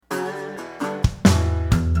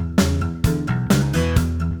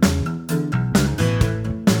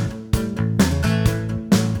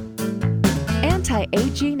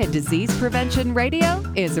Aging and Disease Prevention Radio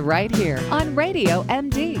is right here on Radio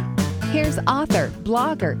MD. Here's author,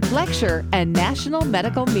 blogger, lecturer, and national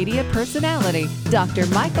medical media personality, Dr.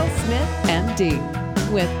 Michael Smith, MD,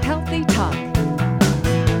 with Healthy Talk.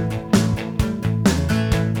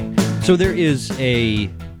 So there is a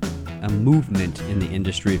movement in the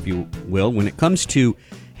industry, if you will, when it comes to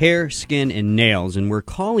hair, skin, and nails, and we're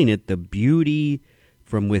calling it the beauty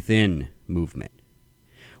from within movement.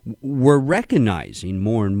 We're recognizing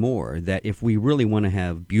more and more that if we really want to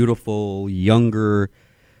have beautiful, younger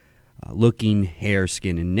looking hair,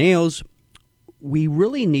 skin, and nails, we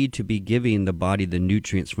really need to be giving the body the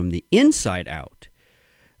nutrients from the inside out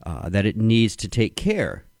that it needs to take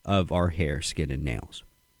care of our hair, skin, and nails.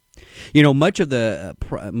 You know, much of the,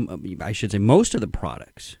 most of the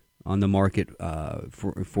products on the market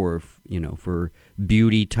for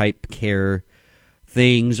beauty type care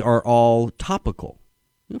things are all topical,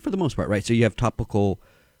 for the most part, right? So you have topical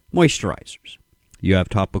moisturizers, you have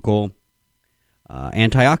topical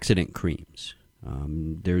antioxidant creams.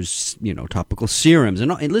 There's topical serums,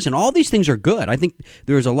 and listen, all these things are good. I think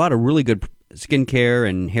there's a lot of really good skin care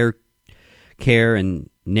and hair care and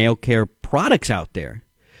nail care products out there.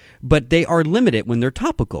 But they are limited when they're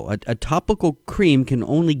topical. A topical cream can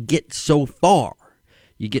only get so far.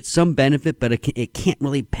 You get some benefit, but it can't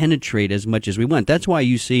really penetrate as much as we want. That's why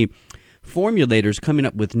you see formulators coming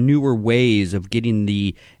up with newer ways of getting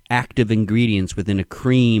the active ingredients within a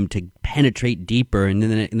cream to penetrate deeper, and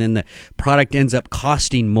then the product ends up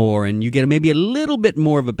costing more, and you get maybe a little bit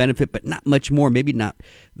more of a benefit, but not much more. Maybe not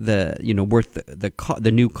the worth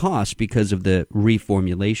the new cost because of the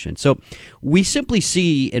reformulation. So we simply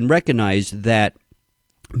see and recognize that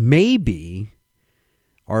maybe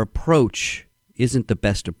our approach isn't the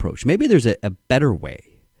best approach. Maybe there's a better way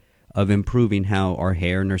of improving how our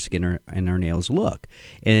hair and our skin and our nails look.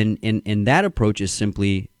 And that approach is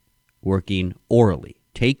simply working orally,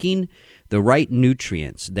 taking the right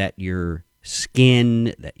nutrients that your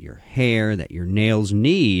skin, that your hair, that your nails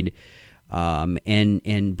need,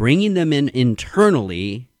 and bringing them in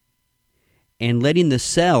internally and letting the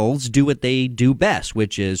cells do what they do best,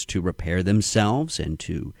 which is to repair themselves and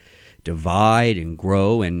to divide and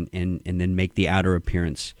grow and then make the outer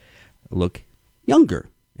appearance look younger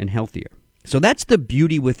and healthier. So that's the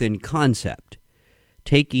beauty within concept,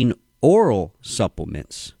 taking oral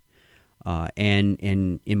supplements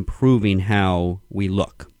and improving how we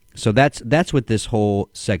look. So that's what this whole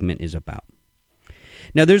segment is about.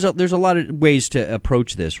 Now there's a lot of ways to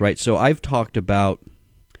approach this, right? So I've talked about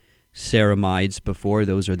ceramides before.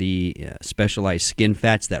 Those are the specialized skin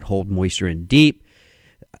fats that hold moisture in deep.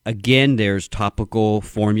 Again, there's topical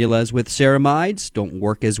formulas with ceramides. Don't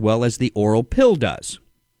work as well as the oral pill does.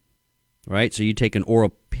 Right, so you take an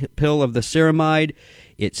oral pill of the ceramide,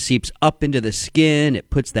 it seeps up into the skin,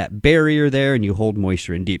 it puts that barrier there, and you hold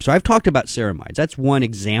moisture in deep. So I've talked about ceramides. That's one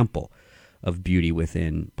example of beauty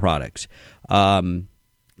within products.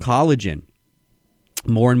 Collagen.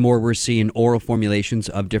 More and more we're seeing oral formulations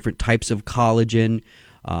of different types of collagen,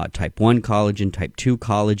 type 1 collagen, type 2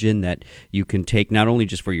 collagen that you can take not only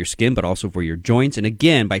just for your skin but also for your joints. And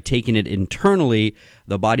again, by taking it internally,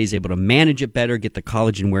 the body's able to manage it better, get the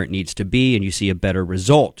collagen where it needs to be, and you see a better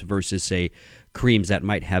result versus, say, creams that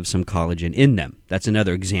might have some collagen in them. That's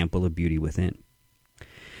another example of beauty within.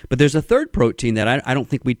 But there's a third protein that I don't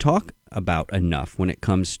think we talk about enough when it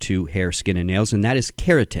comes to hair, skin, and nails, and that is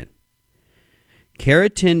keratin.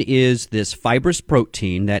 Keratin is this fibrous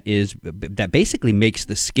protein that basically makes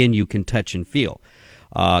the skin you can touch and feel.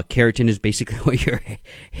 Keratin is basically what your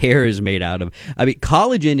hair is made out of. I mean,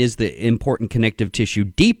 collagen is the important connective tissue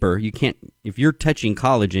deeper. You can't, if you're touching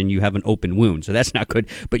collagen, you have an open wound, so that's not good.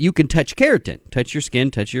 But you can touch keratin, touch your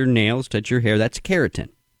skin, touch your nails, touch your hair. That's keratin.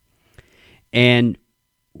 And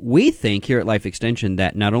we think here at Life Extension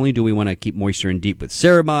that not only do we want to keep moisture in deep with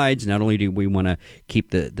ceramides, not only do we want to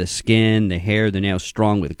keep the skin, the hair, the nails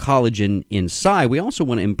strong with collagen inside, we also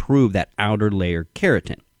want to improve that outer layer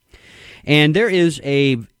keratin. And there is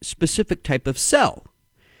a specific type of cell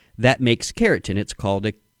that makes keratin. It's called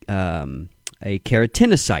a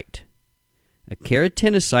keratinocyte. A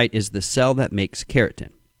keratinocyte is the cell that makes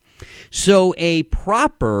keratin. So a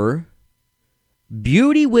proper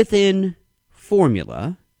beauty within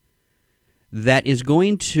formula that is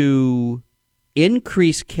going to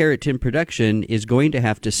increase keratin production is going to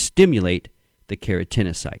have to stimulate the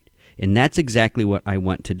keratinocyte. And that's exactly what I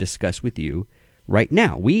want to discuss with you right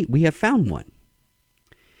now. We have found one.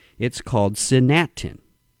 It's called Synatin.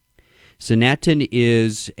 Synatin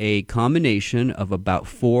is a combination of about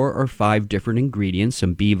 4 or 5 different ingredients,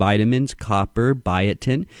 some B vitamins, copper,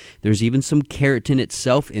 biotin. There's even some keratin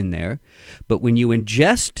itself in there. But when you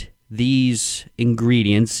ingest these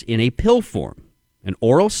ingredients in a pill form, an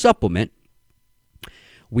oral supplement,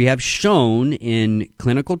 we have shown in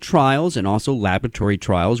clinical trials and also laboratory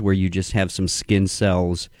trials where you just have some skin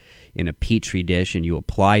cells in a petri dish and you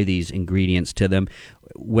apply these ingredients to them,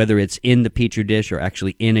 whether it's in the petri dish or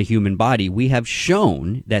actually in a human body, we have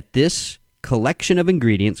shown that this collection of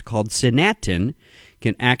ingredients called synatin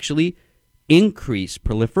can actually increase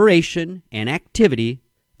proliferation and activity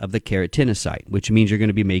of the keratinocyte, which means you're going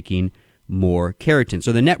to be making more keratin.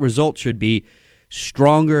 So the net result should be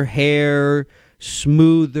stronger hair,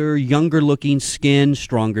 smoother, younger-looking skin,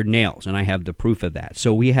 stronger nails, and I have the proof of that.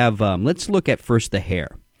 So we have, let's look at first the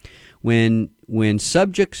hair. When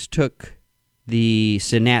subjects took the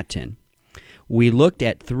synatin, we looked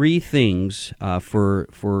at 3 things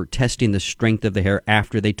for testing the strength of the hair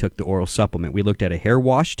after they took the oral supplement. We looked at a hair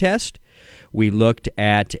wash test, we looked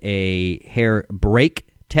at a hair break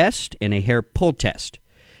test, and a hair pull test.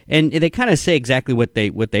 And they kind of say exactly what they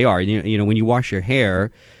are. You know, when you wash your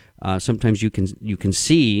hair, sometimes you can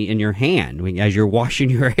see in your hand as you're washing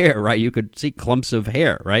your hair, right? You could see clumps of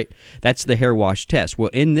hair, right? That's the hair wash test.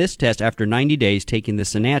 Well, in this test, after 90 days, taking the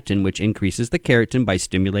synatin, which increases the keratin by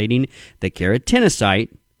stimulating the keratinocyte,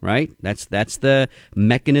 right? That's the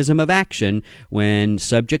mechanism of action. When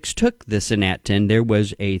subjects took the synatin, there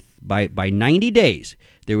was by 90 days,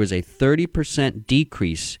 there was a 30%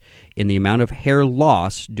 decrease in the amount of hair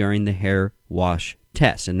loss during the hair wash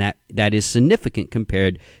test, and that is significant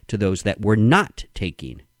compared to those that were not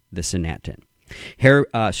taking the synatin. Hair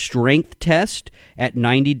strength test at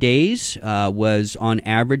 90 days was on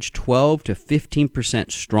average 12 to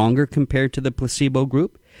 15% stronger compared to the placebo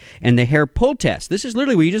group. And the hair pull test, this is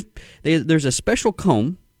literally where there's a special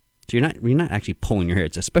comb, so you're not actually pulling your hair.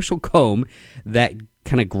 It's a special comb that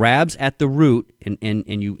kind of grabs at the root, and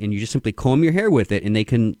you just simply comb your hair with it, and they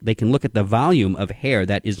can look at the volume of hair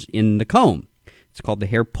that is in the comb. It's called the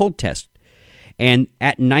hair pull test. And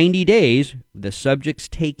at 90 days, the subjects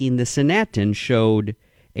taking the synatin showed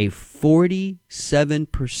a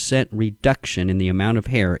 47% reduction in the amount of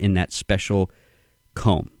hair in that special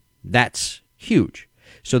comb. That's huge.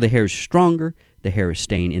 So the hair is stronger. The hair is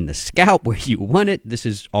staying in the scalp where you want it. This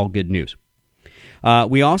is all good news.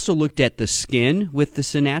 We also looked at the skin with the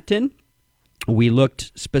synatin. We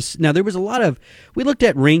looked now there was we looked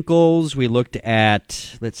at wrinkles, we looked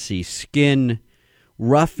at, skin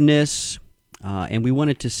roughness, and we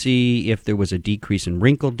wanted to see if there was a decrease in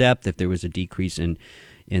wrinkle depth, if there was a decrease in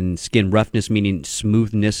skin roughness, meaning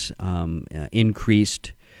smoothness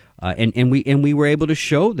increased, and we were able to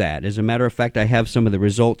show that. As a matter of fact, I have some of the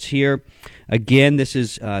results here. Again, this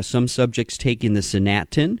is some subjects taking the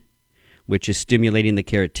synatin, which is stimulating the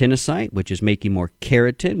keratinocyte, which is making more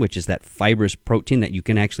keratin, which is that fibrous protein that you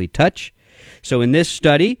can actually touch. So in this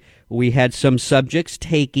study, we had some subjects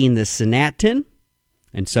taking the synatin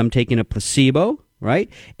and some taking a placebo, right?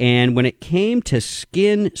 And when it came to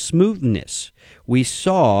skin smoothness, we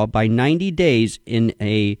saw by 90 days in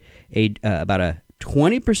about a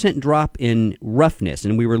 20% drop in roughness,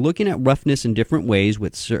 and we were looking at roughness in different ways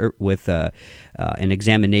with an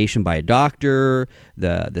examination by a doctor,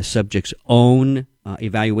 the subject's own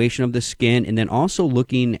evaluation of the skin, and then also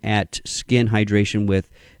looking at skin hydration with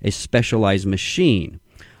a specialized machine.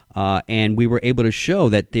 And we were able to show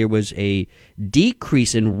that there was a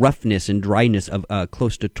decrease in roughness and dryness of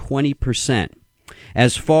close to 20%.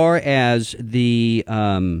 As far as the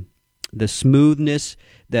smoothness,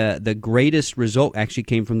 the greatest result actually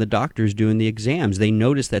came from the doctors doing the exams. They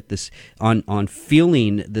noticed that this on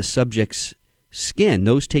feeling the subject's skin,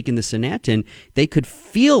 those taking the synatin, they could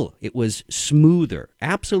feel it was smoother,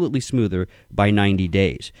 absolutely smoother by 90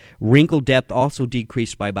 days. Wrinkle depth also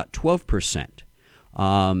decreased by about 12%.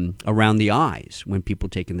 Around the eyes when people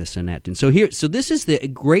taking the synatin. So this is the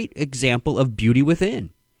great example of beauty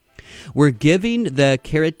within. We're giving the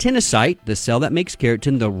keratinocyte, the cell that makes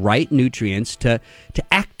keratin, the right nutrients to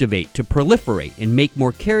activate, to proliferate, and make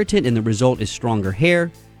more keratin, and the result is stronger hair,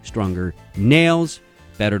 stronger nails,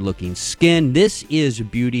 better looking skin. This is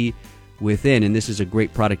beauty within, and this is a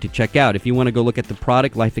great product to check out. If you want to go look at the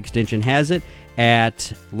product, Life Extension has it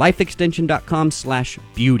at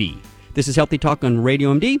lifeextension.com/beauty. This is Healthy Talk on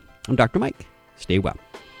Radio MD. I'm Dr. Mike. Stay well.